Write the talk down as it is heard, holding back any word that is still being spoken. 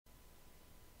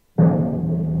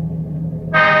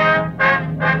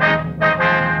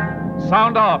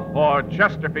Sound off for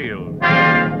Chesterfield.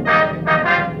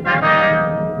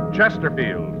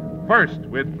 Chesterfield, first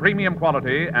with premium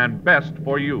quality and best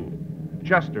for you.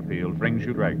 Chesterfield brings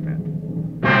you Dragnet.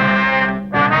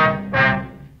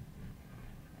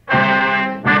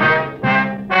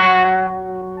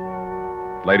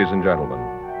 Ladies and gentlemen,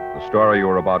 the story you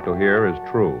are about to hear is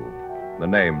true. The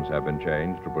names have been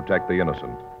changed to protect the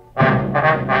innocent.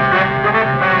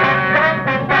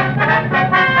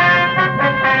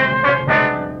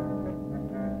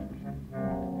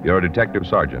 You're a detective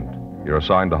sergeant. You're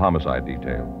assigned to homicide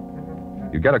detail.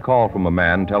 You get a call from a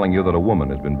man telling you that a woman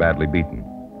has been badly beaten.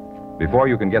 Before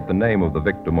you can get the name of the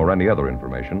victim or any other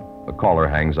information, the caller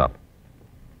hangs up.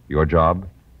 Your job?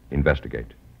 Investigate.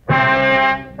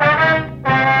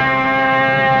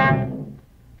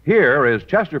 Here is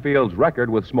Chesterfield's record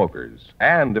with smokers,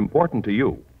 and important to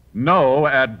you. No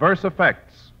adverse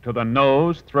effects to the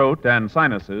nose, throat, and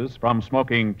sinuses from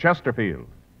smoking Chesterfield.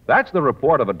 That's the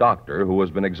report of a doctor who has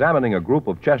been examining a group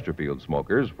of Chesterfield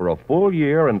smokers for a full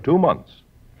year and 2 months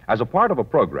as a part of a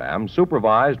program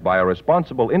supervised by a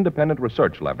responsible independent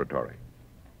research laboratory.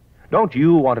 Don't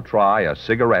you want to try a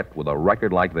cigarette with a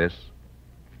record like this?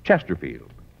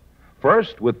 Chesterfield,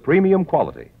 first with premium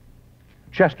quality.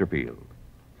 Chesterfield,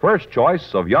 first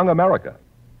choice of young America.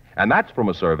 And that's from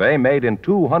a survey made in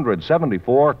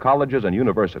 274 colleges and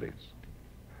universities.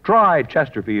 Try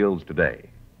Chesterfields today.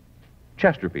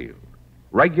 Chesterfield,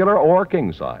 regular or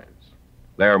king size.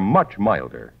 They're much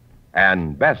milder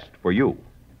and best for you.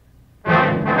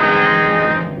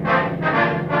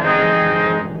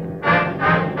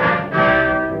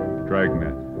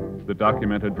 Dragnet, the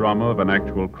documented drama of an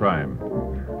actual crime.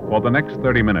 For the next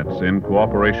 30 minutes, in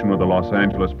cooperation with the Los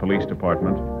Angeles Police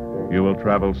Department, you will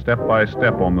travel step by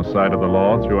step on the side of the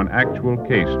law through an actual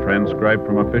case transcribed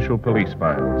from official police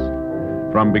files.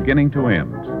 From beginning to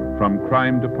end, from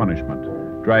crime to punishment,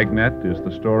 Dragnet is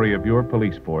the story of your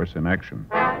police force in action.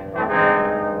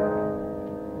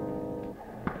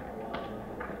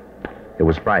 It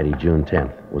was Friday, June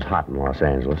 10th. It was hot in Los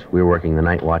Angeles. We were working the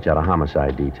night watch out of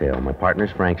homicide detail. My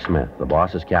partner's Frank Smith. The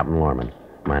boss is Captain Lorman.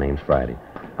 My name's Friday.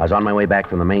 I was on my way back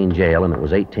from the main jail, and it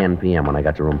was 8:10 p.m. when I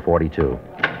got to room 42.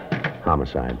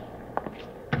 Homicide.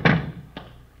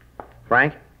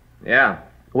 Frank? Yeah.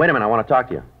 Wait a minute, I want to talk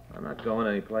to you. I'm not going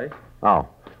anyplace. Oh.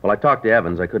 Well, I talked to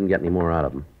Evans. I couldn't get any more out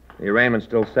of him. The arraignment's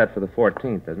still set for the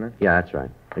 14th, isn't it? Yeah, that's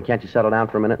right. Hey, can't you settle down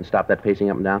for a minute and stop that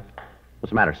pacing up and down? What's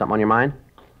the matter? Something on your mind?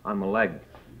 On my leg.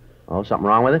 Oh, something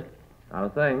wrong with it? Not a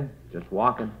thing. Just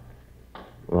walking.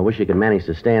 Well, I wish you could manage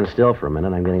to stand still for a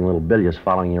minute. I'm getting a little bilious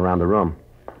following you around the room.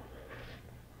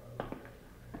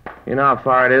 You know how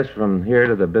far it is from here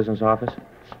to the business office?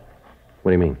 What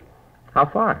do you mean? How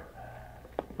far?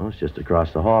 Oh, it's just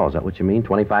across the hall. Is that what you mean?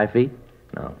 25 feet?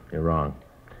 No, you're wrong.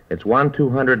 It's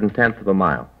 1/210th of a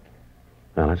mile.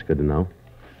 Well, that's good to know.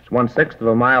 It's 1/6 of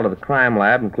a mile to the crime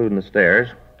lab, including the stairs.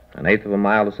 1/8 of a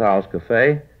mile to Sal's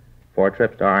Cafe. 4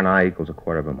 trips to R&I equals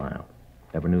 1/4 of a mile.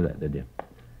 Never knew that, did you?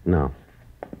 No.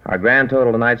 Our grand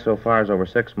total tonight so far is over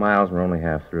 6 miles, and we're only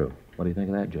half through. What do you think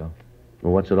of that, Joe?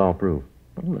 Well, what's it all prove?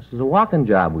 Well, this is a walking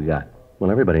job we got.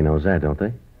 Well, everybody knows that, don't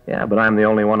they? Yeah, but I'm the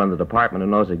only one in the department who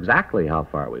knows exactly how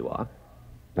far we walk.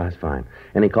 That's fine.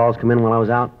 Any calls come in while I was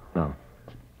out? No.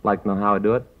 Like to know how I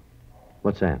do it?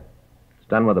 What's that? It's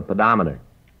done with a pedometer.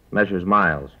 Measures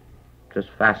miles. Just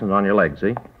fastens on your leg,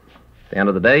 see? At the end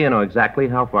of the day, you know exactly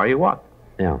how far you walk.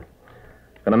 Yeah.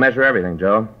 It's going to measure everything,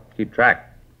 Joe. Keep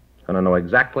track. It's going to know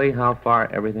exactly how far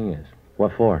everything is.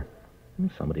 What for?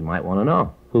 Somebody might want to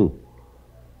know. Who?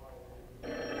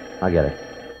 I'll get it.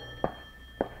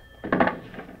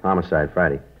 Homicide,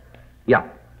 Friday. Yeah.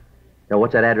 Now,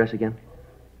 what's that address again?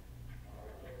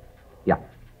 Yeah.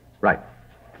 Right.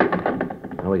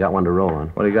 Well, we got one to roll on.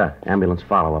 What do you got? Ambulance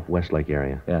follow-up, Westlake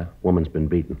area. Yeah. Woman's been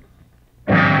beaten.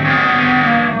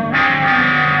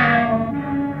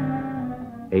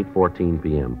 8:14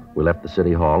 p.m. We left the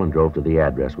city hall and drove to the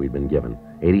address we'd been given.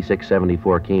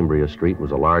 8674 Cambria Street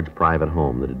was a large private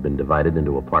home that had been divided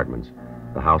into apartments.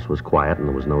 The house was quiet and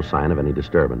there was no sign of any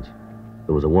disturbance.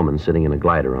 There was a woman sitting in a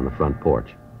glider on the front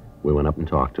porch. We went up and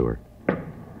talked to her.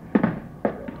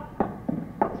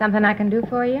 Something I can do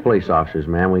for you? Police officers,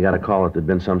 ma'am. We got a call that there'd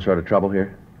been some sort of trouble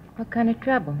here. What kind of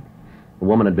trouble? A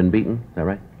woman had been beaten. Is that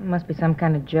right? It must be some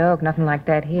kind of joke. Nothing like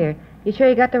that here. You sure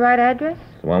you got the right address?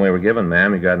 It's the one we were given,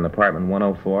 ma'am. You got an apartment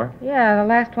 104? Yeah, the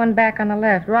last one back on the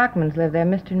left. Rockmans live there,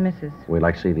 Mr. and Mrs. We'd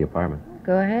like to see the apartment.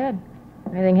 Go ahead.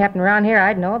 Anything happened around here,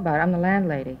 I'd know about it. I'm the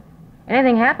landlady.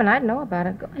 Anything happened, I'd know about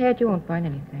it. Go ahead, you won't find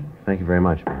anything. Thank you very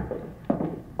much, ma'am.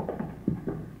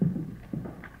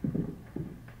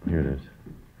 Here it is.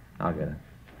 I'll get it.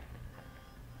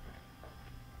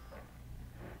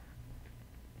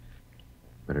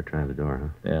 Better try the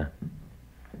door, huh? Yeah.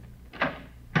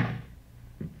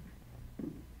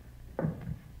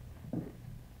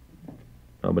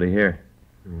 Nobody here.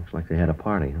 Looks like they had a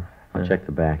party, huh? I'll Yeah. check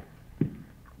the back.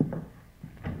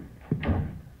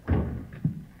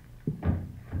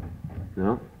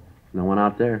 No? No one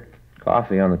out there.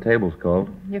 Coffee on the table's cold.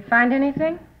 You find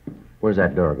anything? Where's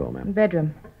that door go, ma'am?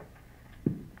 Bedroom.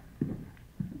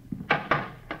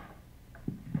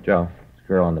 Joe, this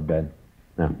girl on the bed.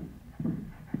 No.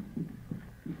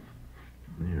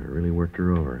 Yeah, really worked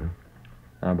her over, huh?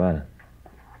 How about it?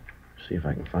 See if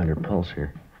I can find her pulse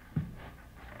here.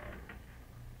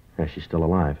 Yeah, she's still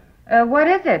alive. What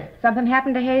is it? Something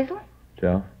happened to Hazel?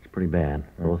 Joe? It's pretty bad.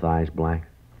 Both eyes black,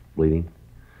 bleeding.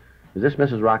 Is this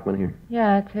Mrs. Rockman here?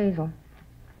 Yeah, it's Hazel.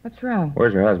 What's wrong?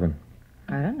 Where's her husband?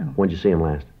 I don't know. When'd you see him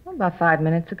last? Well, about 5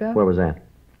 minutes ago. Where was that?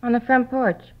 On the front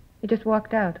porch. He just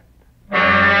walked out.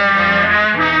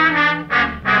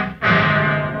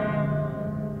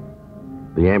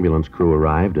 The ambulance crew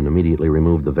arrived and immediately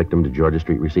removed the victim to Georgia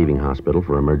Street Receiving Hospital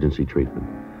for emergency treatment.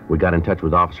 We got in touch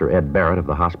with Officer Ed Barrett of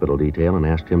the hospital detail and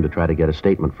asked him to try to get a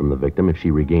statement from the victim if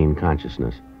she regained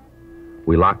consciousness.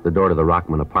 We locked the door to the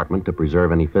Rockman apartment to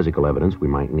preserve any physical evidence we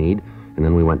might need, and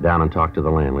then we went down and talked to the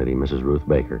landlady, Mrs. Ruth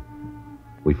Baker.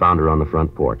 We found her on the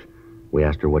front porch. We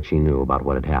asked her what she knew about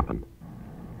what had happened.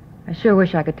 I sure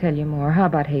wish I could tell you more. How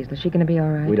about Hazel? Is she going to be all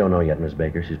right? We don't know yet, Miss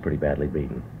Baker. She's pretty badly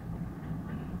beaten.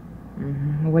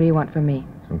 Mm-hmm. Well, what do you want from me?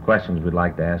 Some questions we'd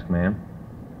like to ask, ma'am.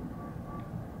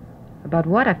 About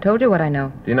what? I've told you what I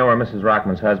know. Do you know where Mrs.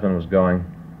 Rockman's husband was going?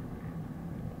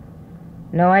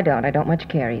 No, I don't. I don't much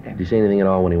care either. Did you say anything at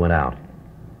all when he went out?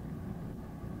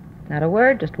 Not a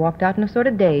word. Just walked out in a sort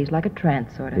of daze, like a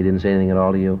trance, sort He of. didn't say anything at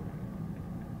all to you?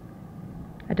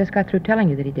 I just got through telling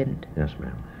you that he didn't. Yes,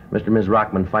 ma'am. Mr. and Ms.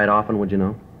 Rockman fight often, would you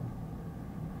know?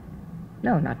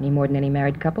 No, not any more than any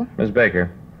married couple. Miss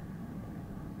Baker,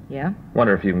 Yeah?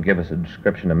 wonder if you can give us a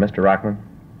description of Mr. Rockman?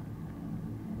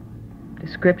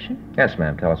 Description? Yes,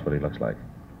 ma'am. Tell us what he looks like.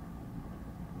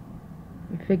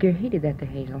 You figure he did that to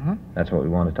Hazel, huh? That's what we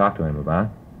want to talk to him about.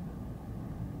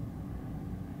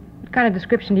 What kind of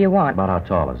description do you want? About how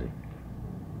tall is he?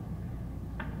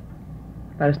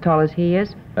 About as tall as he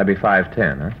is? That'd be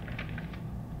 5'10", huh?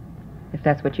 If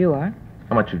that's what you are.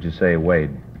 How much would you say he weighed?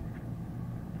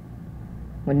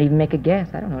 Wouldn't even make a guess.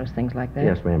 I don't notice things like that.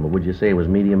 Yes, ma'am, but would you say he was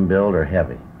medium build or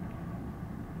heavy?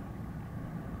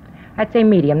 I'd say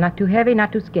medium. Not too heavy,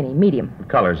 not too skinny. Medium. What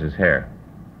color's his hair?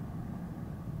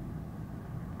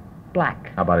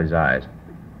 Black. How about his eyes?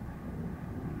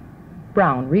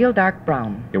 Brown. Real dark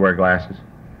brown. You wear glasses?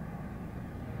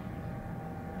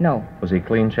 No. Was he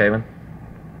clean shaven?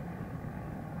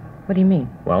 What do you mean?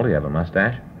 Well, do you have a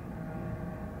mustache?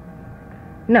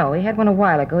 No, he had one a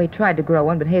while ago. He tried to grow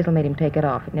one, but Hazel made him take it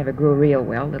off. It never grew real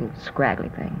well. Little scraggly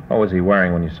thing. What was he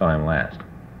wearing when you saw him last?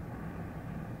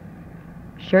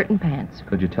 Shirt and pants.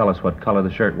 Could you tell us what color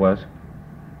the shirt was?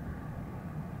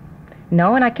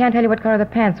 No, and I can't tell you what color the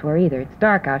pants were either. It's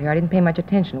dark out here. I didn't pay much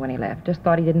attention when he left. Just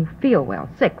thought he didn't feel well.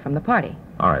 Sick from the party.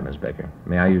 All right, Miss Baker.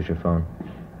 May I use your phone?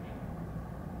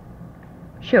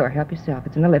 Sure, help yourself.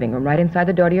 It's in the living room, right inside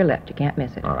the door to your left. You can't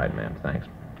miss it. All right, ma'am. Thanks.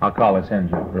 I'll call this in,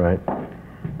 Joe. Right.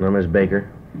 Now, Miss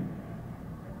Baker,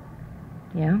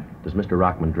 Yeah? does Mr.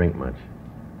 Rockman drink much?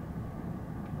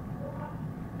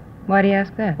 Why do you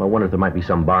ask that? Well, I wonder if there might be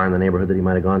some bar in the neighborhood that he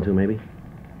might have gone to, maybe?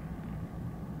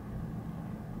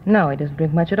 No, he doesn't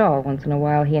drink much at all. Once in a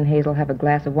while, he and Hazel have a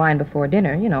glass of wine before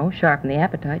dinner. You know, sharpen the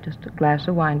appetite. Just a glass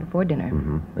of wine before dinner.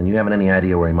 Mm-hmm. And you haven't any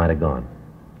idea where he might have gone?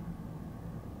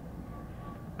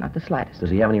 Not the slightest. Does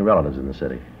he have any relatives in the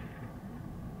city?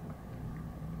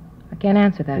 I can't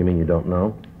answer that. You mean you don't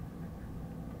know?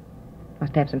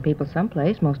 Must have some people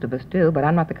someplace. Most of us do. But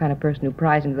I'm not the kind of person who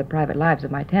pries into the private lives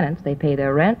of my tenants. They pay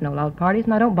their rent, no loud parties,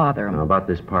 and I don't bother them. Now, about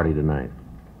this party tonight.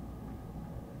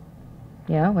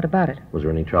 Yeah, what about it? Was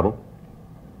there any trouble?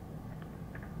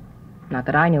 Not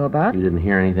that I knew about. You didn't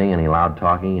hear anything? Any loud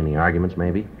talking? Any arguments,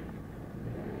 maybe?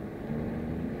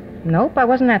 Nope, I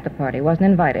wasn't at the party. Wasn't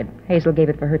invited. Hazel gave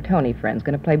it for her Tony friends.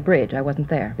 Going to play bridge. I wasn't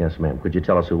there. Yes, ma'am. Could you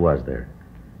tell us who was there?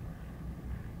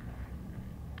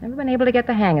 Never been able to get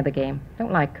the hang of the game.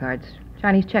 Don't like cards.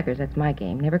 Chinese checkers, that's my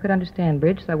game. Never could understand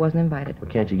bridge, so I wasn't invited. Well,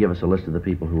 can't you give us a list of the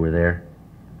people who were there?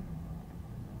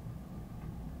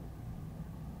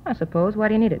 I suppose. Why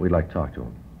do you need it? We'd like to talk to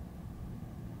them.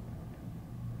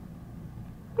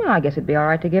 Well, I guess it'd be all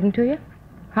right to give them to you.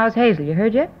 How's Hazel? You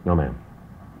heard yet? No, ma'am.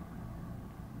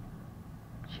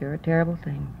 Sure a terrible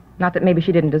thing. Not that maybe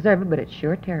she didn't deserve it, but it's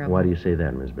sure terrible. Why do you say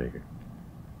that, Miss Baker?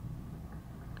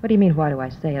 What do you mean, why do I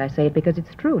say it? I say it because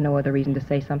it's true. No other reason to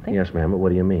say something. Yes, ma'am, but what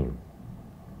do you mean?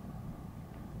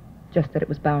 Just that it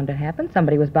was bound to happen.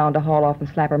 Somebody was bound to haul off and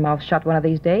slap her mouth shut one of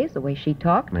these days, the way she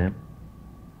talked. Ma'am?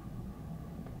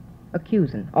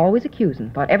 Accusing. Always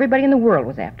accusing. Thought everybody in the world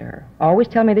was after her. Always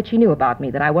tell me that she knew about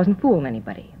me, that I wasn't fooling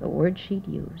anybody. The words she'd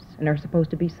use. And they're supposed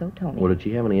to be so Tony. Well, did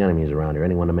she have any enemies around her?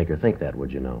 Anyone to make her think that,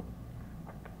 would you know?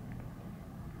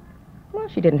 Well,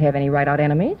 she didn't have any right-out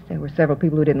enemies. There were several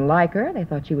people who didn't like her. They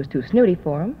thought she was too snooty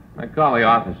for them. I call the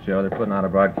office, Joe. They're putting out a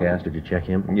broadcast. Did you check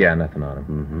him? Yeah, nothing on him.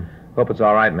 Mm-hmm. Hope it's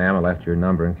all right, ma'am. I left your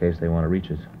number in case they want to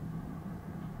reach us.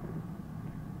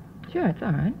 Sure, it's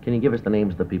all right. Can you give us the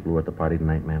names of the people who were at the party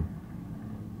tonight, ma'am?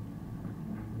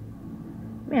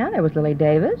 Yeah, there was Lily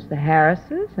Davis, the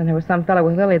Harrises, and there was some fellow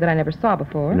with Lily that I never saw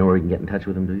before. You know where we can get in touch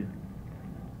with them, do you?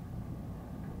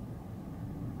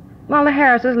 Well, the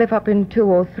Harrises live up in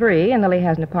 203, and Lily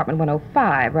has an apartment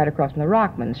 105 right across from the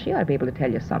Rockmans. She ought to be able to tell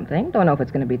you something. Don't know if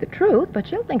it's going to be the truth, but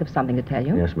she'll think of something to tell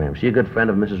you. Yes, ma'am. She a good friend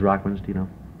of Mrs. Rockman's, do you know?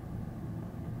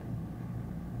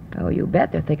 Oh, you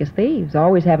bet. They're thick as thieves.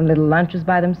 Always having little lunches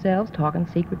by themselves, talking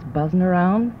secrets, buzzing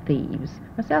around. Thieves.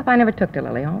 Myself, I never took to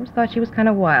Lily. I always thought she was kind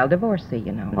of wild. Divorcee,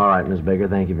 you know. All right, Miss Baker,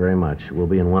 thank you very much. We'll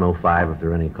be in 105 if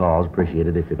there are any calls. Appreciate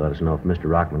it if you'd let us know if Mr.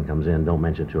 Rockman comes in. Don't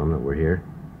mention to him that we're here.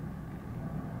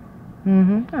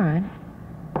 Mm-hmm. All right.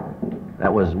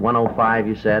 That was 105,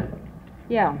 you said?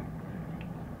 Yeah.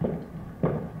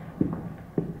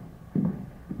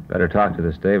 Better talk to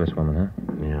this Davis woman, huh?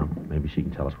 Yeah, maybe she can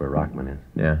tell us where Rockman is.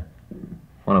 Yeah.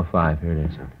 105, here it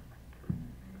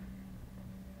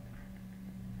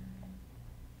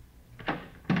is.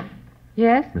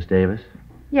 Yes? Miss Davis?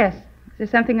 Yes. Is there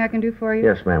something I can do for you?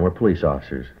 Yes, ma'am. We're police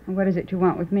officers. What is it you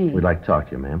want with me? We'd like to talk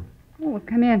to you, ma'am. Oh, well,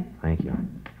 come in. Thank you.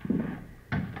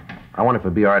 I wonder if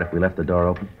it'd be all right if we left the door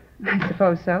open. I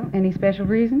suppose so. Any special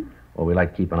reason? Well, we'd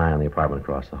like to keep an eye on the apartment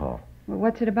across the hall. Well,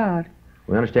 what's it about?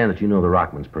 We understand that you know the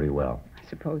Rockmans pretty well. I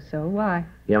suppose so. Why?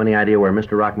 You have any idea where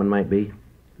Mr. Rockman might be?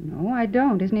 No, I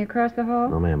don't. Isn't he across the hall?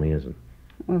 No, ma'am, he isn't.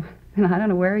 Well, then I don't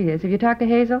know where he is. Have you talked to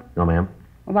Hazel? No, ma'am.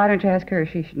 Well, why don't you ask her?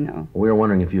 She should know. We were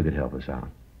wondering if you could help us out.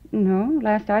 No,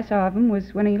 last I saw of him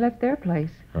was when he left their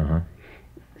place. Uh-huh.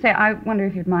 Say, I wonder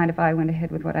if you'd mind if I went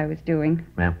ahead with what I was doing.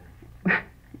 Ma'am?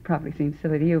 Probably seems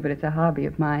silly to you, but it's a hobby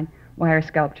of mine. Wire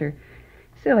sculpture.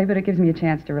 Silly, but it gives me a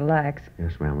chance to relax.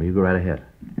 Yes, ma'am. Well, you go right ahead.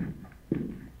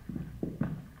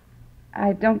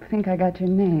 I don't think I got your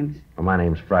names. Well, my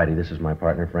name's Friday. This is my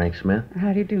partner, Frank Smith.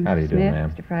 How do you do, Mr. How do you do, Smith,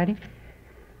 ma'am? Mr. Friday?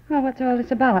 Well, what's all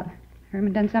this about?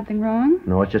 Herman done something wrong?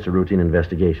 No, it's just a routine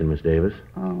investigation, Miss Davis.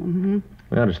 Oh, mm-hmm.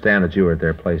 We understand that you were at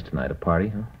their place tonight, a party,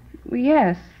 huh? Well,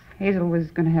 yes. Hazel was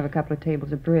going to have a couple of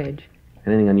tables of bridge.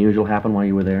 Anything unusual happen while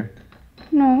you were there?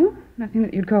 No, nothing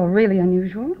that you'd call really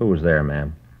unusual. Who was there,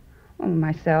 ma'am? Well,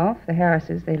 myself, the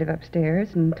Harrises, they live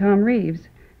upstairs, and Tom Reeves.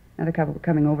 Another couple were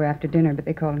coming over after dinner, but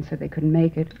they called and said they couldn't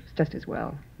make it. It was just as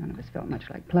well. None of us felt much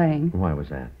like playing. Why was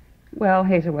that? Well,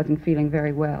 Hazel wasn't feeling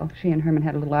very well. She and Herman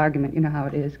had a little argument. You know how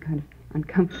it is, kind of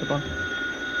uncomfortable.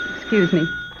 Excuse me.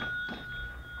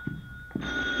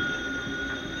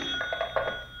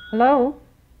 Hello?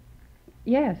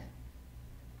 Yes.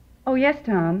 Oh, yes,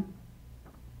 Tom.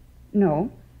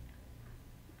 No.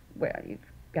 Well, you've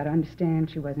got to understand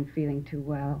she wasn't feeling too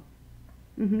well.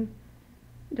 Mm-hmm.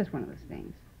 Just one of those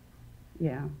things.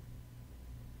 Yeah.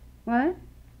 What?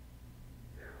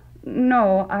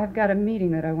 No, I've got a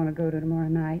meeting that I want to go to tomorrow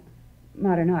night.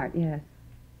 Modern art, yes.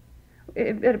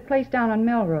 At a place down on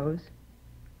Melrose.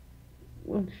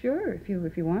 Well, sure, if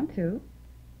you want to.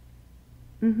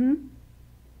 Mm-hmm.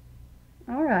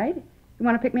 All right. You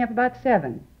want to pick me up about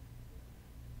 7?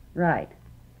 Right.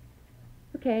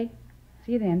 Okay.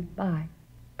 See you then. Bye.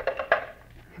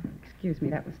 Excuse me,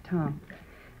 that was Tom.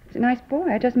 He's a nice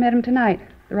boy. I just met him tonight.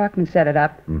 The Rockmans set it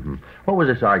up. Mm-hmm. What was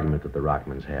this argument that the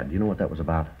Rockmans had? Do you know what that was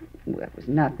about? Well, it was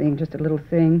nothing, just a little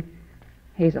thing.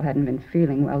 Hazel hadn't been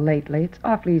feeling well lately. It's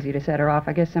awfully easy to set her off.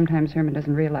 I guess sometimes Herman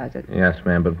doesn't realize it. Yes,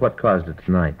 ma'am, but what caused it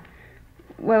tonight?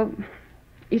 Well,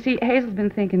 you see, Hazel's been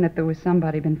thinking that there was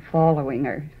somebody been following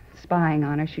her, spying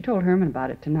on her. She told Herman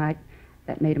about it tonight.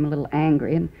 That made him a little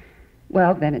angry. And,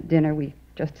 well, then at dinner we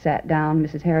just sat down.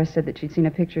 Mrs. Harris said that she'd seen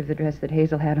a picture of the dress that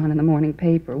Hazel had on in the morning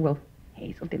paper. Well,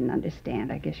 Hazel didn't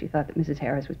understand. I guess she thought that Mrs.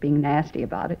 Harris was being nasty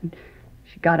about it. And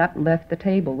she got up and left the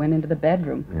table, went into the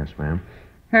bedroom. Yes, ma'am.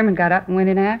 Herman got up and went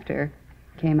in after her.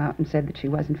 Came out and said that she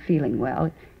wasn't feeling well.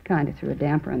 It kind of threw a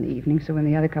damper on the evening, so when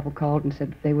the other couple called and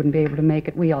said that they wouldn't be able to make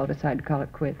it, we all decided to call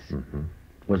it quits. Mm-hmm.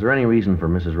 Was there any reason for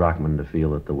Mrs. Rockman to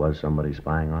feel that there was somebody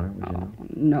spying on her? Would you know?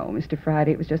 No, Mr.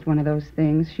 Friday. It was just one of those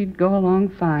things. She'd go along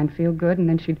fine, feel good, and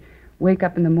then she'd wake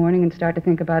up in the morning and start to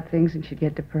think about things, and she'd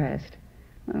get depressed.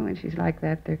 Well, when she's like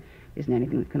that, there isn't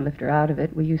anything that can lift her out of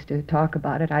it. We used to talk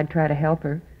about it. I'd try to help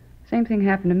her. Same thing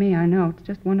happened to me, I know. It's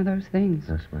just one of those things.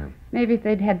 Yes, ma'am. Maybe if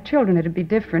they'd had children, it'd be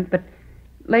different, but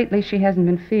lately she hasn't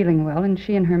been feeling well, and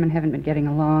she and Herman haven't been getting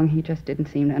along. He just didn't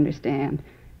seem to understand.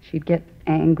 She'd get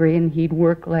angry, and he'd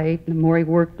work late. And the more he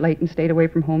worked late and stayed away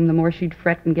from home, the more she'd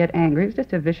fret and get angry. It was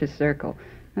just a vicious circle.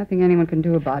 Nothing anyone can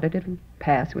do about it. It'll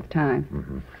pass with time.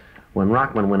 Mm-hmm. When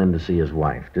Rockman went in to see his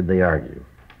wife, did they argue?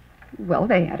 Well,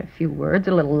 they had a few words,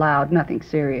 a little loud, nothing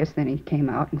serious. Then he came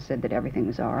out and said that everything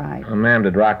was all right. Ma'am,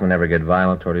 did Rockman ever get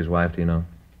violent toward his wife, do you know?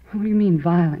 What do you mean,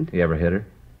 violent? He ever hit her?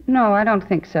 No, I don't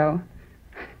think so.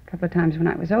 A couple of times when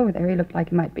I was over there, he looked like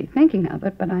he might be thinking of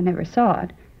it, but I never saw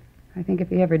it. I think if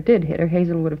he ever did hit her,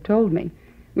 Hazel would have told me.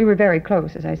 We were very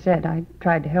close, as I said. I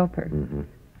tried to help her. Mm-hmm.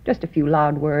 Just a few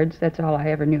loud words. That's all I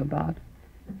ever knew about.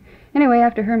 Anyway,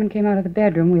 after Herman came out of the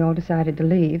bedroom, we all decided to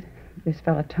leave. This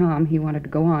fella, Tom, he wanted to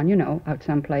go on, out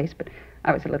someplace, but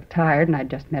I was a little tired, and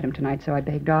I'd just met him tonight, so I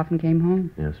begged off and came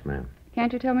home. Yes, ma'am.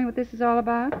 Can't you tell me what this is all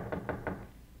about?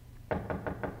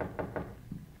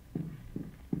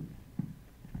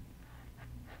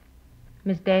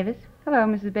 Miss Davis, Hello,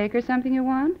 Mrs. Baker. Something you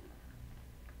want?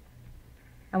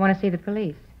 I want to see the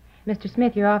police. Mr.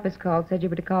 Smith, your office called, said you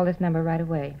were to call this number right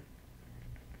away.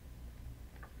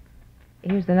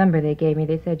 Here's the number they gave me.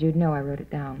 They said you'd know. I wrote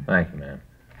it down. Thank you, ma'am.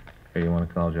 Here, you want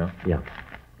to call, Joe? Yeah.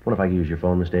 What if I could use your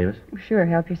phone, Miss Davis? Sure,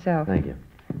 help yourself. Thank you.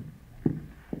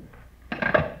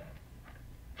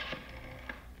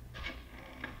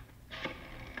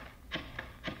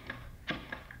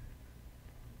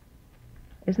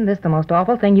 Isn't this the most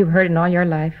awful thing you've heard in all your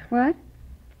life? What?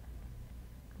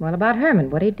 Well, about Herman,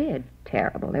 what he did.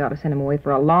 Terrible. They ought to send him away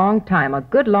for a long time, a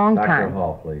good long Dr. time.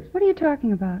 Hall, please. What are you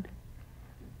talking about?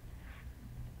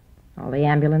 All the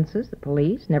ambulances, the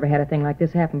police, never had a thing like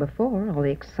this happen before. All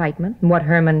the excitement and what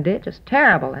Herman did, just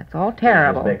terrible. That's all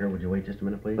terrible. Miss Baker, would you wait just a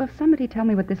minute, please? Will somebody tell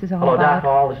me what this is all Hello, about? Doc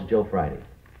Hall. This is Joe Friday.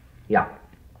 Yeah.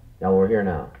 Yeah, we're here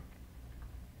now.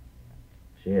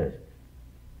 She is.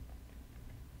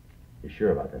 You're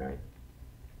sure about that, are you?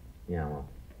 Yeah, well,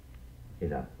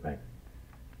 he's out, right.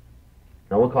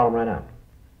 No, we'll call him right out.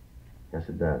 Yes,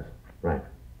 it does. Right.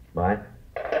 Bye.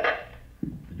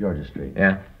 Georgia Street.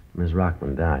 Yeah? Ms.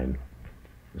 Rockman died.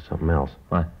 There's something else.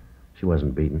 What? She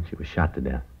wasn't beaten. She was shot to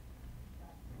death.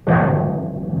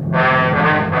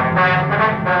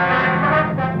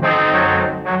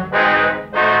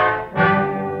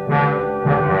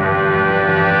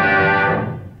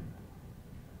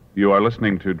 You are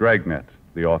listening to Dragnet,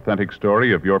 the authentic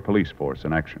story of your police force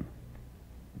in action.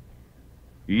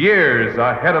 Years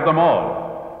ahead of them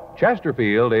all.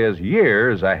 Chesterfield is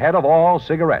years ahead of all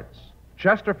cigarettes.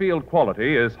 Chesterfield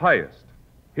quality is highest.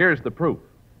 Here's the proof.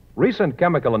 Recent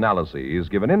chemical analyses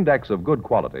give an index of good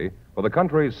quality for the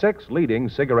country's 6 leading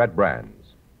cigarette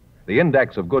brands. The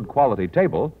index of good quality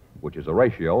table, which is a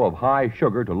ratio of high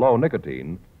sugar to low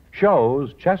nicotine,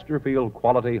 shows Chesterfield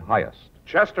quality highest.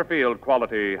 Chesterfield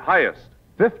quality highest.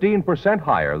 15%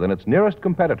 higher than its nearest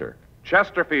competitor.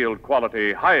 Chesterfield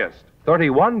quality highest.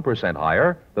 31%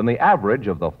 higher than the average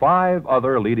of the 5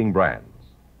 other leading brands.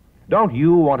 Don't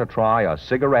you want to try a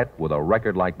cigarette with a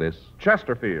record like this?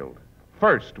 Chesterfield,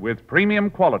 first with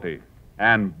premium quality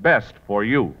and best for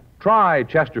you. Try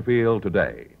Chesterfield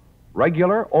today,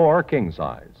 regular or king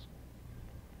size.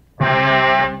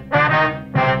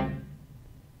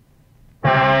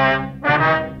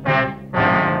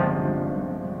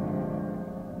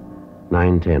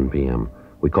 9:10 p.m.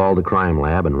 We called the crime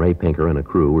lab, and Ray Pinker and a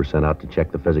crew were sent out to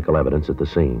check the physical evidence at the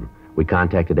scene. We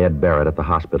contacted Ed Barrett at the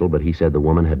hospital, but he said the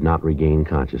woman had not regained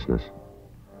consciousness.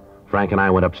 Frank and I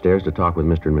went upstairs to talk with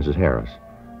Mr. and Mrs. Harris.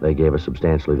 They gave us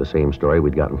substantially the same story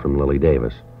we'd gotten from Lily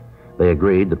Davis. They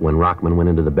agreed that when Rockman went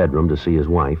into the bedroom to see his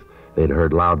wife, they'd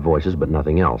heard loud voices but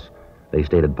nothing else. They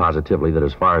stated positively that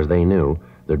as far as they knew,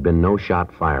 there'd been no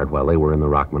shot fired while they were in the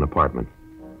Rockman apartment.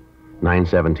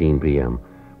 9:17 p.m.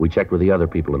 We checked with the other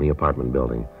people in the apartment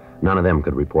building. None of them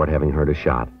could report having heard a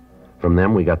shot. From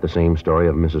them, we got the same story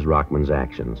of Mrs. Rockman's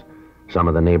actions. Some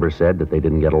of the neighbors said that they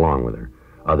didn't get along with her.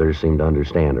 Others seemed to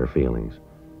understand her feelings.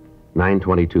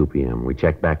 9:22 p.m. We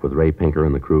checked back with Ray Pinker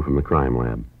and the crew from the crime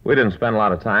lab. We didn't spend a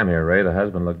lot of time here, Ray. The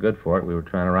husband looked good for it. We were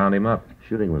trying to round him up.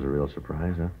 Shooting was a real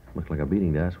surprise, huh? Looked like a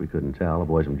beating to us. We couldn't tell. The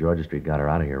boys from Georgia Street got her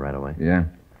out of here right away. Yeah.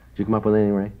 Did you come up with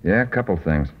anything, Ray? Yeah, a couple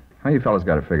things. How you fellas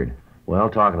got it figured? Well,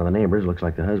 talking to the neighbors, looks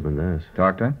like the husband does.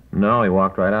 Talked to him? No, he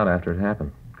walked right out after it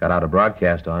happened. Got out a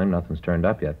broadcast on him. Nothing's turned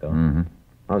up yet, though. Mm-hmm.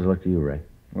 How's it look to you, Ray?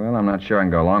 Well, I'm not sure I can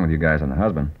go along with you guys on the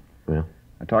husband. Yeah?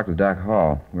 I talked with Doc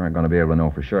Hall. We aren't going to be able to know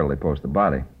for sure till they post the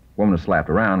body. Woman was slapped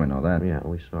around, we know that. Yeah,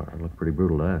 we saw her. It looked pretty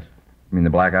brutal to us. You mean the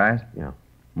black eyes? Yeah.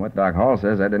 What Doc Hall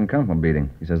says, that didn't come from a beating.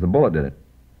 He says the bullet did it.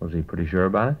 Was he pretty sure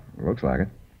about it? Looks like it.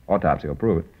 Autopsy will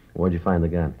prove it. Where'd you find the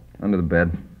gun? Under the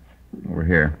bed. Over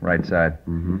here, right side.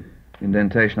 Mm-hmm.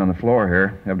 Indentation on the floor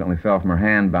here. Evidently fell from her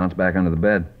hand, bounced back under the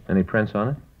bed. Any prints on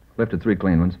it? Lifted 3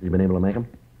 clean ones. You been able to make them?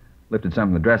 Lifted some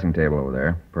from the dressing table over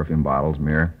there. Perfume bottles,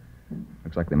 mirror.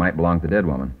 Looks like they might belong to the dead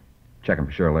woman. Check them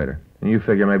for sure later. And you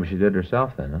figure maybe she did it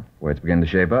herself then, huh? Way it's beginning to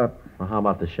shape up. Well, how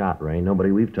about the shot, Ray?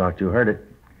 Nobody we've talked to heard it.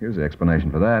 Here's the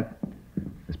explanation for that.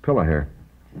 This pillow here.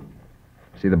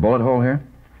 See the bullet hole here?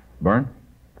 Burn?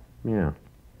 Yeah.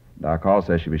 Doc Hall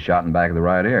says she was shot in the back of the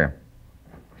right ear.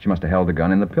 She must have held the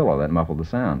gun in the pillow. That muffled the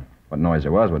sound. What noise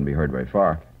there was wouldn't be heard very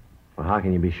far. Well, how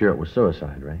can you be sure it was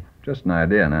suicide, Ray? Just an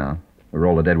idea now. We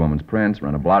roll the dead woman's prints,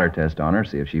 run a blotter test on her,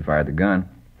 see if she fired the gun.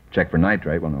 Check for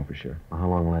nitrate, we'll know for sure. Well, how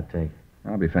long will that take?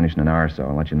 I'll be finished in an hour or so.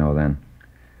 I'll let you know then.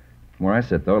 From where I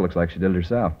sit, though, it looks like she did it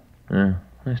herself. Yeah.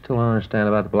 I still don't understand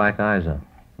about the black eyes, though.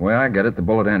 The way I get it, the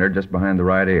bullet entered just behind the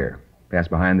right ear. Passed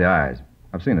behind the eyes.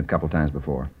 I've seen it a couple times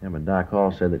before. Yeah, but Doc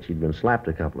Hall said that she'd been slapped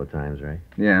a couple of times, Ray.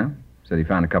 Yeah. Said he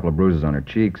found a couple of bruises on her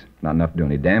cheeks. Not enough to do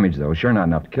any damage, though. Sure not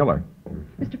enough to kill her.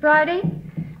 Mr. Friday?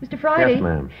 Mr. Friday? Yes,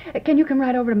 ma'am. Can you come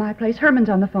right over to my place? Herman's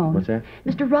on the phone. What's that?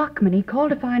 Mr. Rockman, he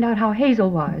called to find out how Hazel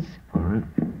was. All right.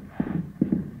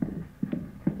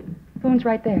 Phone's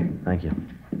right there. Thank you.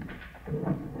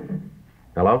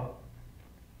 Hello?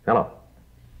 Hello?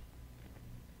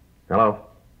 Hello?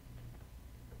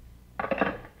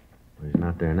 Well, he's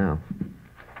not there now.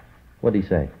 What'd he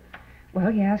say?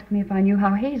 Well, he asked me if I knew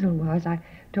how Hazel was. I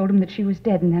told him that she was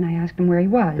dead, and then I asked him where he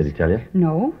was. Did he tell you?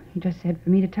 No. He just said for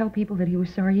me to tell people that he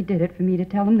was sorry he did it, for me to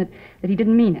tell them that he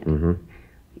didn't mean it. Mm-hmm.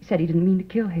 He said he didn't mean to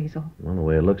kill Hazel. Well, the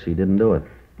way it looks, he didn't do it.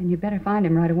 Then you better find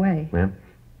him right away. Ma'am?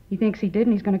 He thinks he did,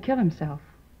 and he's going to kill himself.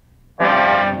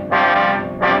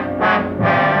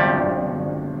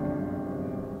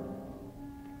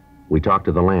 We talked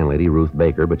to the landlady, Ruth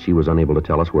Baker, but she was unable to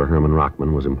tell us where Herman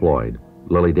Rockman was employed.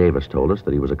 Lily Davis told us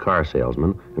that he was a car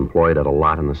salesman employed at a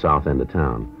lot in the south end of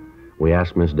town. We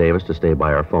asked Miss Davis to stay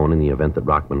by our phone in the event that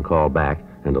Rockman called back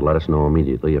and to let us know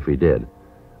immediately if he did.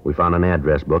 We found an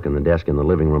address book in the desk in the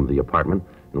living room of the apartment,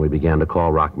 and we began to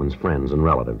call Rockman's friends and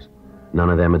relatives. None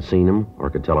of them had seen him or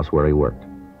could tell us where he worked.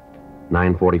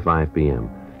 9:45 p.m.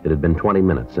 It had been 20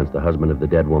 minutes since the husband of the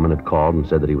dead woman had called and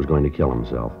said that he was going to kill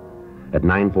himself. At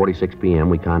 9:46 p.m.,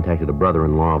 we contacted a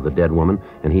brother-in-law of the dead woman,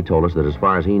 and he told us that as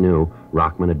far as he knew,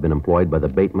 Rockman had been employed by the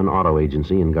Bateman Auto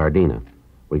Agency in Gardena.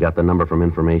 We got the number from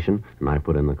information, and I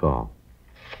put in the call.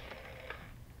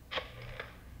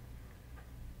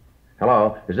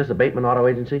 Hello, is this the Bateman Auto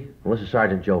Agency? Well, this is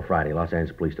Sergeant Joe Friday, Los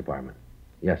Angeles Police Department.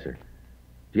 Yes, sir.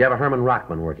 Do you have a Herman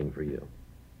Rockman working for you?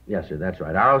 Yes, sir, that's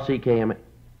right. R-O-C-K-M...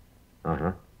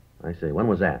 Uh-huh. I see. When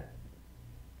was that?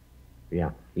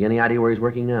 Yeah. You any idea where he's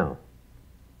working now?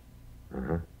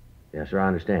 Uh-huh. Yes, sir, I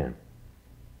understand.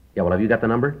 Yeah, well, have you got the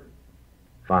number?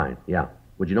 Fine, yeah.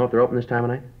 Would you know if they're open this time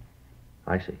of night?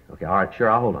 I see. Okay, all right, sure,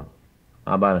 I'll hold on.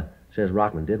 How about it? Says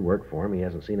Rockman did work for him. He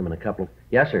hasn't seen him in a couple of...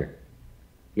 Yes, sir.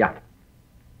 Yeah.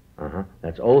 Uh-huh.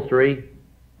 That's 03,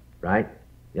 right?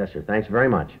 Yes, sir. Thanks very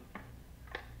much.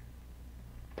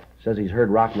 Says he's heard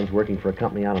Rockman's working for a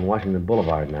company out on Washington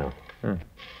Boulevard now. Huh.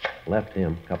 Left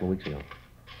him a couple of weeks ago.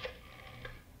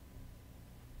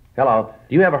 Hello.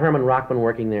 Do you have a Herman Rockman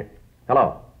working there?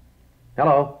 Hello.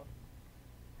 Hello.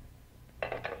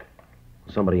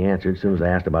 Somebody answered. As soon as I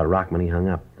asked about Rockman, he hung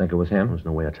up. Think it was him? There's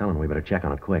no way of telling. We better check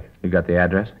on it quick. You got the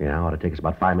address? Yeah, it ought to take us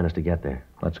about 5 minutes to get there.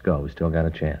 Let's go. We still got a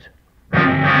chance.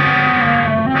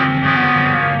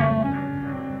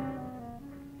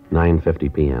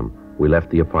 9:50 p.m. We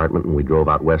left the apartment and we drove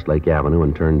out Westlake Avenue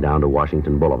and turned down to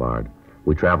Washington Boulevard.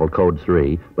 We traveled code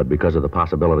 3, but because of the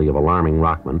possibility of alarming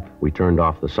Rockman, we turned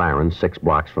off the sirens 6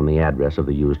 blocks from the address of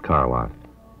the used car lot.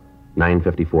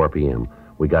 9:54 p.m.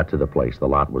 We got to the place. The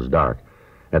lot was dark.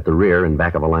 At the rear, in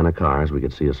back of a line of cars, we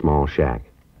could see a small shack.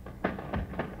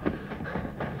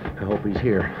 I hope he's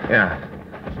here. Yeah.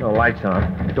 There's no lights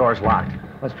on. The door's locked.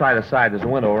 Let's try the side. There's a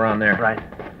window around there. Right.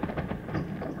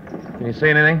 Can you see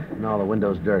anything? No, the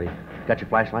window's dirty. Got your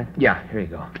flashlight? Yeah, here you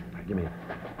go. Right, give me it.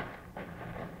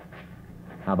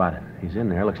 How about it? He's in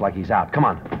there. Looks like he's out. Come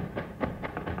on.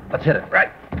 Let's hit it.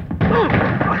 Right.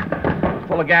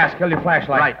 Full of gas. Kill your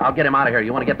flashlight. Right. I'll get him out of here.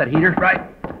 You want to get that heater? Right.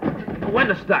 The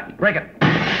window's stuck. Break it.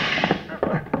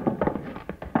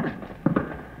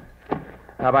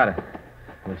 How about it?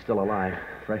 Well, he's still alive.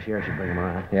 Fresh air should bring him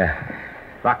around. Yeah.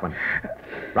 Rockman.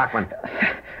 Rockman.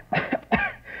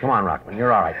 Come on, Rockman.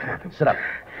 You're all right. Come on. Sit up.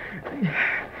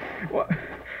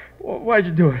 Why'd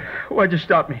you do it? Why'd you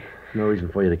stop me? No reason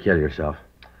for you to kill yourself.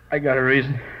 I got a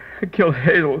reason. I killed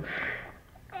Hazel.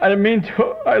 I didn't mean to.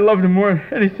 I loved her more than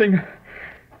anything.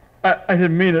 I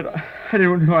didn't mean it. I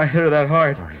didn't know I hit her that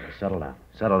hard. All right, settle down.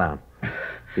 Settle down.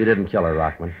 You didn't kill her,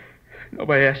 Rockman.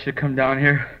 Nobody asked you to come down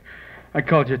here. I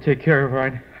called you to take care of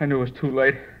her. I knew it was too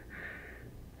late.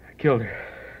 I killed her.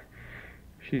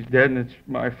 She's dead, and it's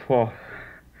my fault.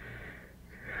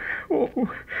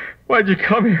 Why'd you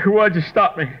come here? Why'd you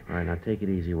stop me? All right, now take it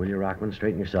easy, will you, Rockman?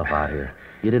 Straighten yourself out here.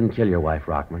 You didn't kill your wife,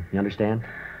 Rockman. You understand?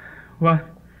 What?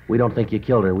 We don't think you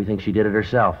killed her. We think she did it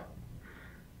herself.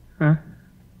 Huh?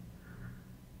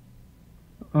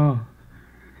 Oh.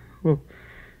 Well,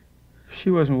 she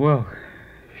wasn't well.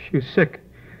 She was sick.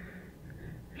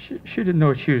 She didn't know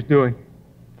what she was doing.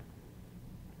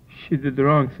 She did the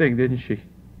wrong thing, didn't she?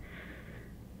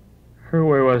 Her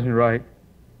way wasn't right.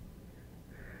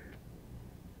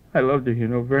 I loved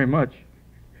her, very much.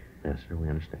 Yes, sir, we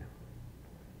understand.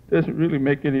 Doesn't really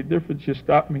make any difference you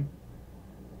stop me.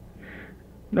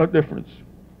 No difference.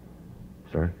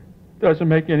 Sir? Doesn't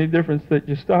make any difference that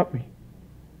you stop me.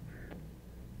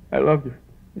 I loved her.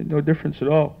 Made no difference at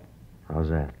all. How's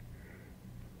that?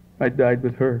 I died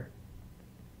with her.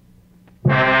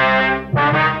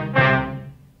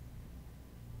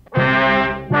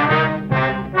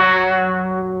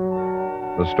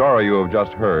 The story you have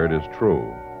just heard is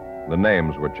true. The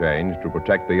names were changed to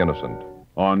protect the innocent.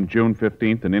 On June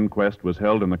 15th, an inquest was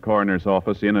held in the coroner's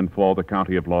office in and for the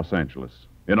county of Los Angeles.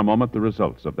 In a moment, the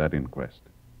results of that inquest.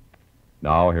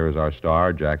 Now, here is our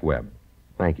star, Jack Webb.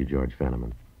 Thank you, George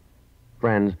Fenneman.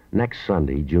 Friends, next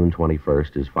Sunday, June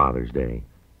 21st, is Father's Day.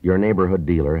 Your neighborhood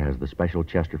dealer has the special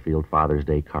Chesterfield Father's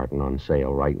Day carton on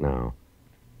sale right now.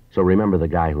 So remember the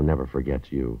guy who never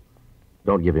forgets you.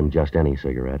 Don't give him just any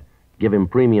cigarette. Give him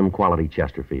premium quality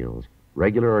Chesterfields,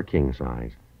 regular or king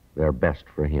size. They're best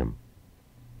for him.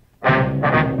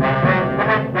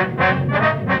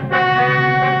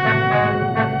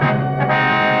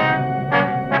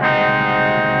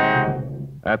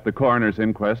 At the coroner's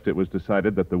inquest, it was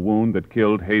decided that the wound that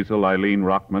killed Hazel Eileen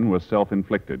Rockman was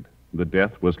self-inflicted. The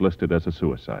death was listed as a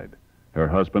suicide. Her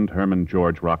husband, Herman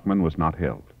George Rockman, was not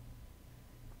held.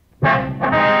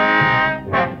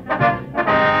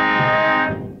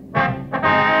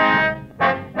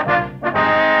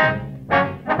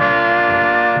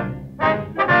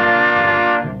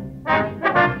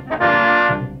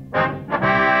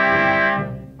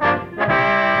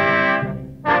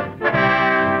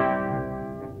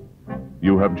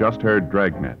 You have just heard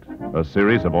Dragnet, a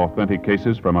series of authentic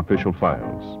cases from official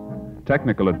files.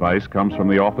 Technical advice comes from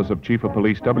the Office of Chief of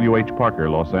Police W.H. Parker,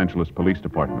 Los Angeles Police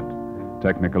Department.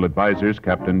 Technical advisors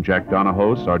Captain Jack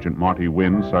Donahoe, Sergeant Marty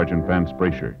Wynn, Sergeant Vance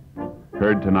Brasher.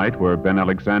 Heard tonight were Ben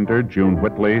Alexander, June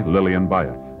Whitley, Lillian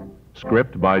Byatt.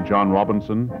 Script by John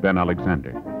Robinson, Ben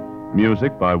Alexander.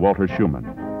 Music by Walter Schumann.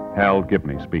 Hal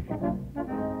Gibney speaking.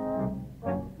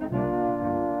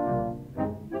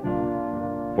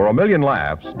 For a million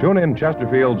laughs, tune in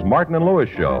Chesterfield's Martin and Lewis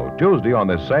show, Tuesday on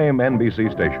this same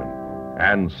NBC station.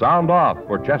 And sound off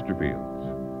for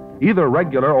Chesterfields. Either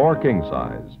regular or king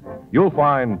size, you'll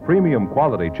find premium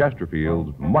quality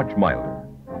Chesterfields much milder.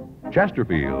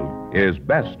 Chesterfield is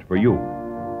best for you.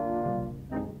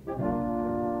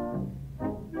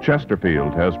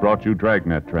 Chesterfield has brought you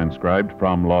Dragnet, transcribed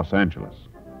from Los Angeles.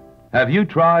 Have you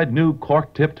tried new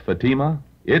cork-tipped Fatima?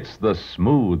 It's the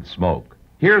smooth smoke.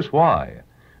 Here's why.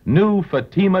 New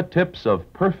Fatima tips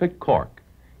of perfect cork,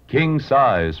 king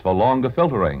size for longer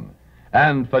filtering,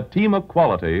 and Fatima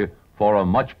quality for a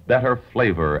much better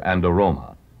flavor and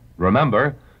aroma.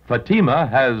 Remember, Fatima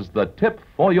has the tip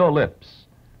for your lips.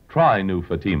 Try new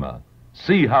Fatima.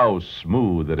 See how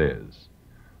smooth it is.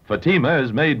 Fatima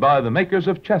is made by the makers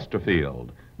of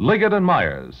Chesterfield, Liggett &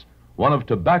 Myers, one of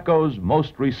tobacco's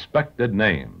most respected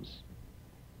names.